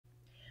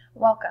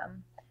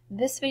Welcome.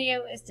 This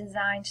video is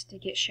designed to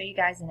show you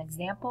guys an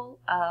example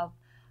of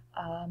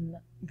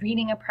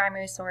reading a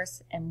primary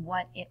source and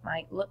what it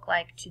might look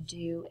like to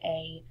do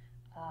a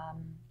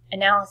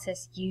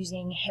analysis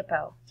using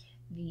HIPPO,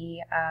 the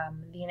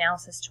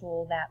analysis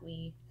tool that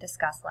we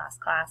discussed last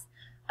class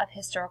of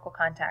historical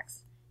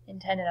context,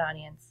 intended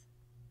audience,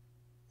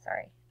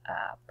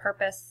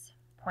 purpose,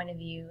 point of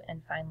view,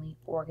 and finally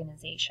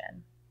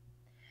organization.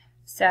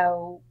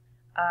 So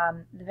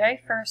the very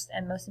first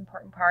and most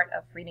important part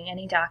of reading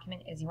any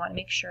document is you want to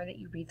make sure that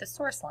you read the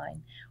source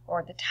line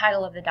or the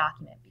title of the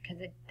document, because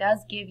it does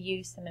give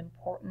you some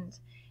important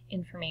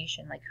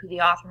information, like who the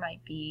author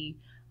might be,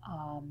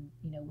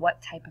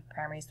 what type of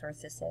primary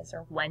source this is,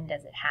 or when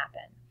does it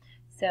happen.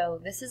 So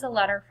this is a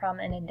letter from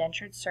an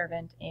indentured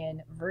servant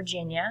in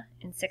Virginia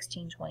in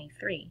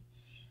 1623.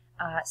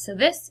 So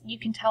this, you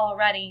can tell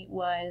already,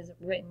 was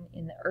written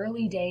in the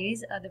early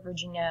days of the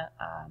Virginia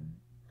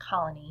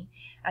colony,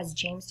 as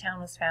Jamestown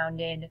was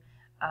founded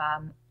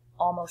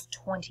almost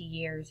 20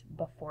 years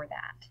before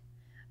that.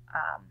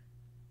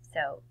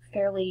 So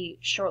fairly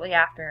shortly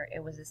after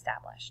it was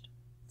established.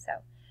 So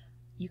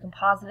you can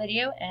pause the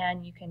video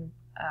and you can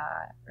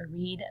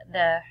read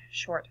the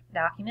short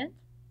document.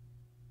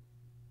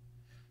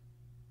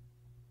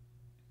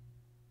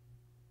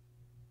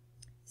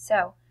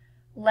 So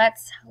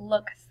let's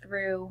look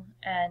through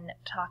and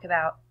talk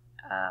about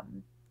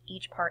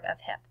each part of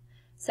HIP.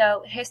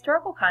 So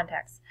historical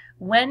context,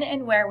 when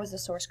and where was the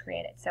source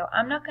created? So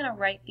I'm not going to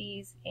write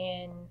these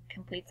in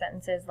complete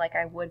sentences like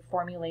I would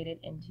formulate it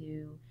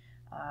into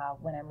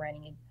when I'm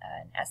writing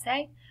an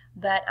essay,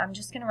 but I'm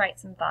just going to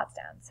write some thoughts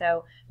down.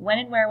 So when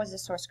and where was the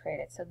source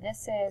created? So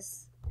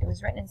it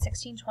was written in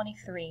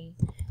 1623,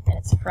 and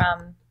it's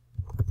from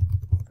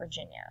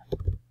Virginia.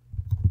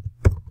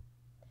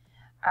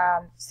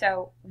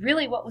 So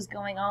really what was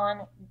going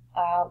on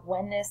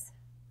when this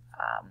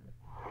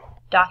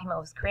document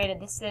was created,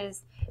 this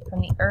is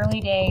from the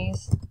early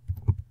days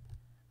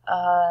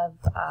of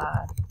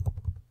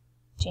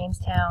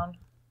Jamestown,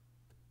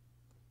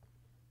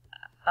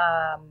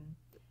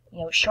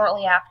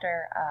 shortly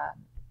after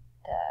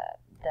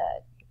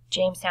the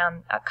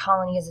Jamestown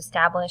colony is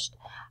established.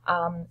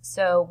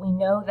 So we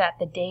know that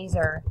the days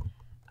are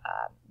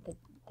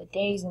the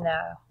days and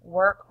the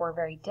work were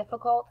very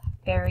difficult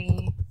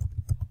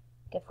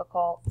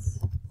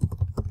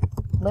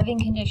living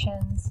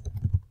conditions.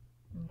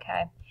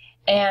 Okay.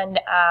 And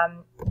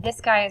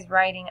this guy is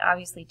writing,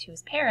 obviously, to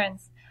his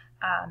parents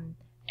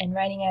and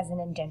writing as an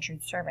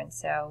indentured servant.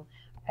 So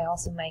I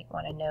also might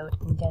want to note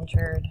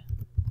indentured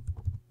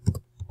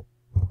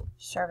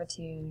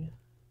servitude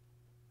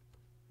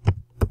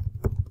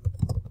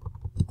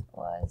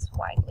was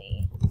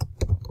widely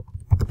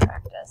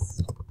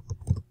practiced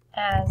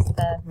as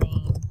the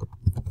main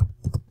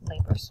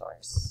labor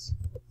source.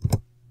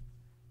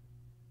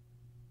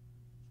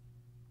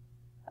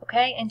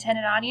 Okay,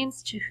 intended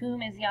audience, to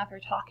whom is the author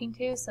talking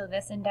to? So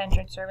this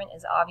indentured servant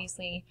is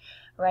obviously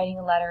writing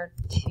a letter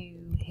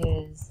to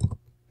his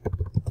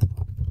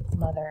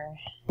mother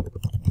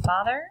and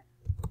father.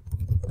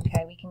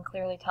 Okay, we can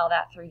clearly tell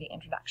that through the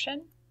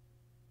introduction.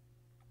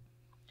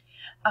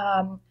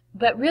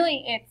 But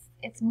really,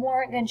 it's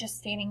more than just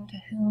stating to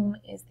whom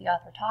is the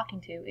author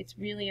talking to. It's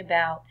really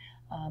about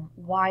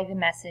why the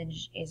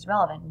message is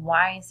relevant.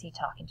 Why is he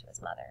talking to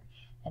his mother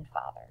and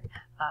father?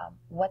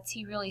 What's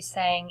he really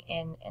saying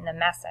in the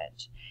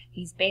message?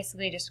 He's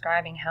basically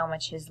describing how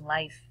much his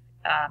life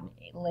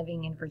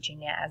living in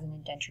Virginia as an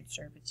indentured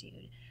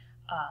servitude,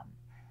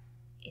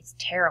 it's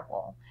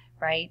terrible,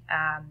 right?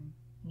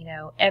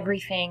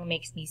 Everything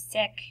makes me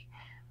sick,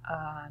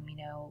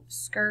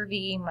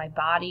 scurvy, my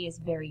body is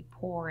very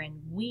poor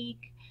and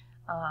weak,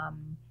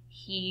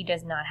 he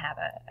does not have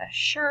a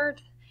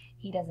shirt,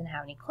 he doesn't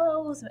have any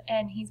clothes,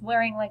 and he's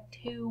wearing like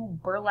 2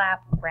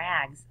 burlap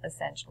rags,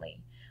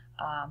 essentially.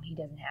 He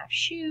doesn't have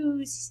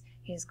shoes,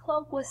 his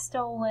cloak was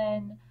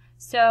stolen.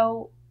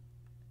 So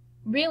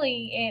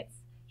really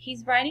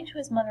he's writing to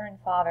his mother and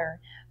father.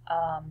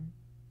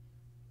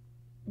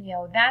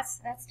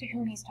 That's to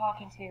whom he's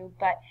talking to,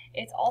 but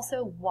it's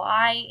also,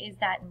 why is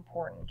that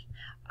important?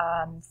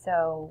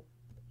 So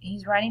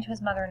he's writing to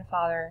his mother and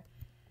father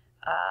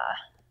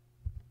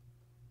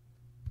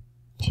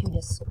to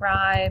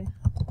describe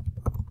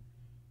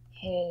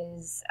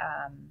his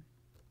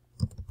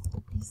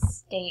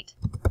state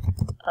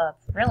of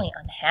really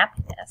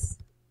unhappiness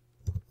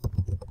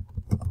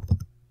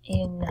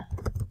in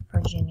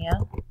Virginia.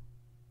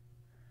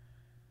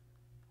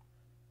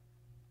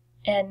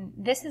 And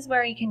this is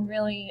where you can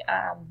really,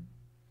 I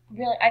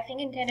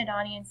think, intended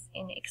audience,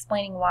 in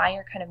explaining why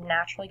you're kind of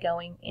naturally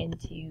going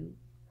into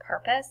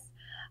purpose.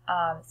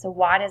 So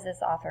why does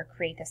this author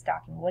create this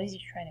document? What is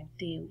he trying to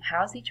do?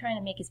 How is he trying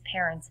to make his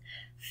parents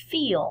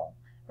feel,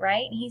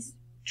 right? He's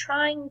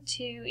trying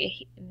to,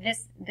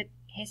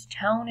 his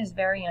tone is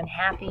very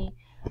unhappy.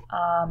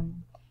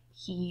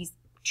 He's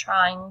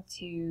trying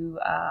to,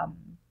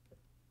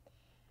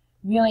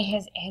 really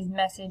his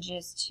message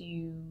is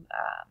to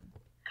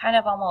kind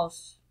of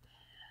almost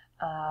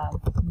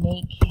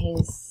make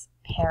his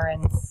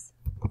parents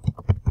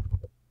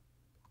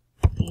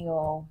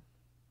feel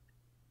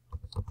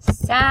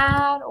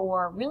sad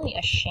or really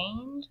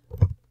ashamed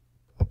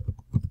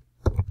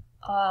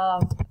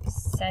of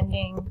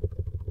sending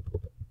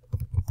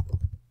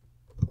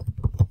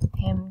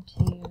him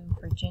to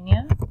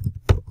Virginia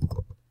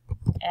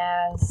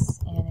as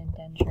an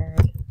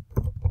indentured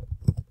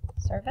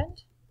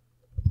servant.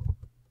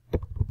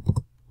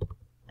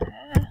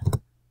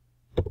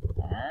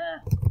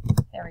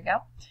 There we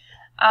go.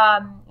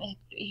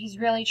 He's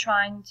really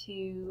trying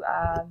to,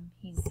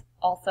 he's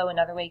also,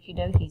 another way you could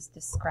know, he's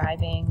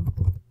describing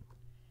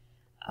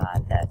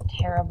the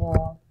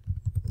terrible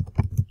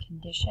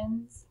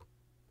conditions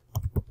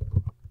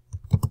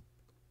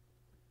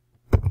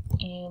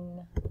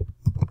in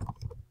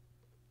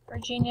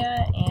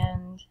Virginia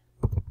and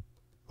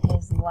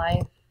his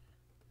life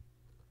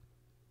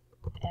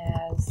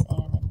as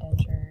an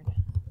indentured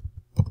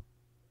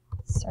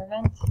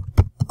servant.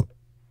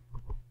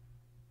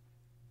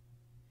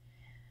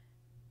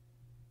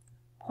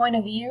 Point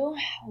of view,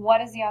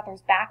 what is the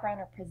author's background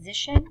or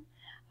position?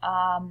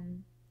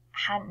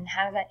 How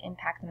does that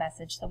impact the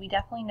message? So we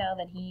definitely know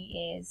that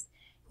he's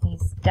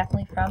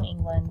definitely from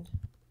England.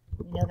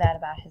 We know that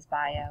about his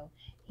bio.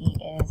 He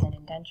is an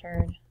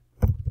indentured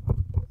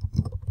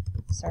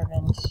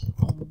servant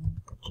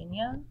in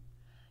Virginia.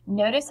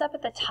 Notice up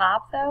at the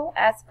top, though,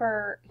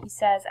 he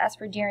says, as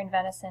for deer and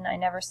venison, I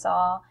never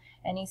saw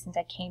any since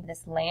I came to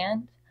this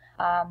land.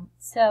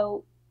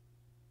 So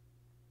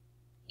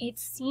it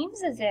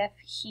seems as if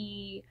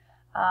he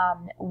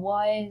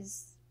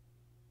was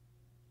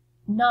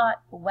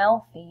not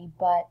wealthy,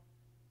 but,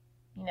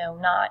 you know,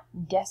 not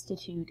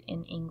destitute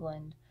in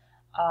England,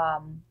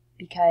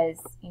 because,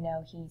 you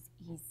know, he's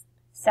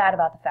sad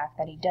about the fact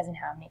that he doesn't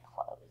have any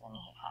clothes,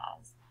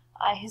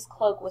 and his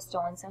cloak was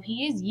stolen, so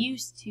he is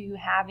used to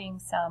having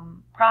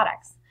some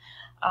products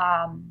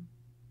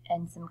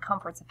and some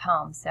comforts of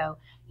home. So,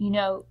 you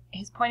know,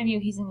 his point of view,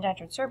 he's an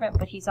indentured servant,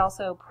 but he's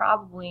also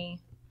probably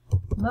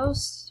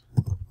most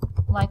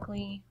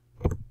likely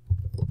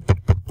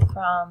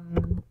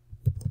from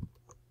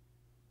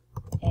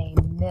a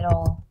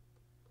middle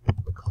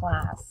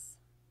class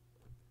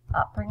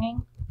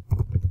upbringing.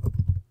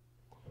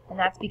 And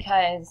that's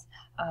because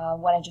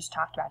what I just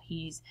talked about,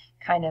 he's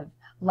kind of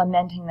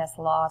lamenting this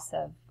loss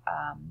of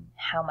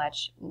how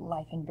much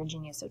life in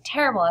Virginia is so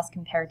terrible as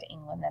compared to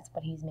England. That's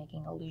what he's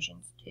making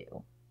allusions to.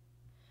 All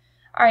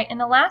right, and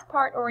the last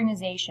part,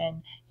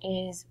 organization,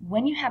 is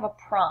when you have a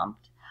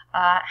prompt,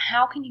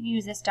 how can you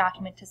use this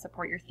document to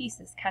support your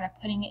thesis, kind of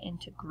putting it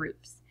into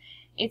groups.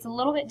 It's a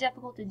little bit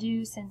difficult to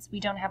do since we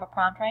don't have a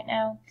prompt right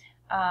now,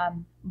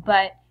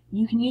 but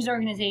you can use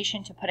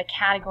organization to put a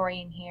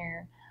category in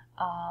here.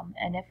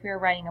 And if we're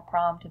writing a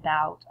prompt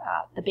about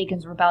the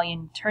Bacon's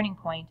Rebellion turning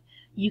point,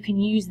 you can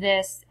use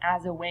this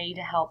as a way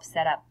to help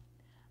set up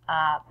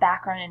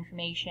background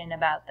information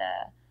about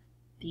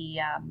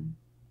the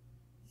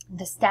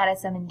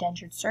status of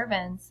indentured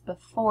servants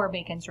before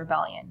Bacon's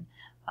Rebellion.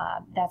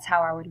 That's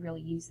how I would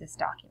really use this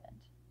document.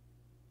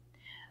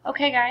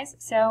 Okay, guys,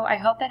 so I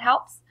hope that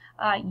helps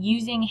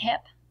using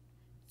HIPPO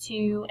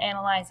to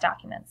analyze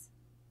documents.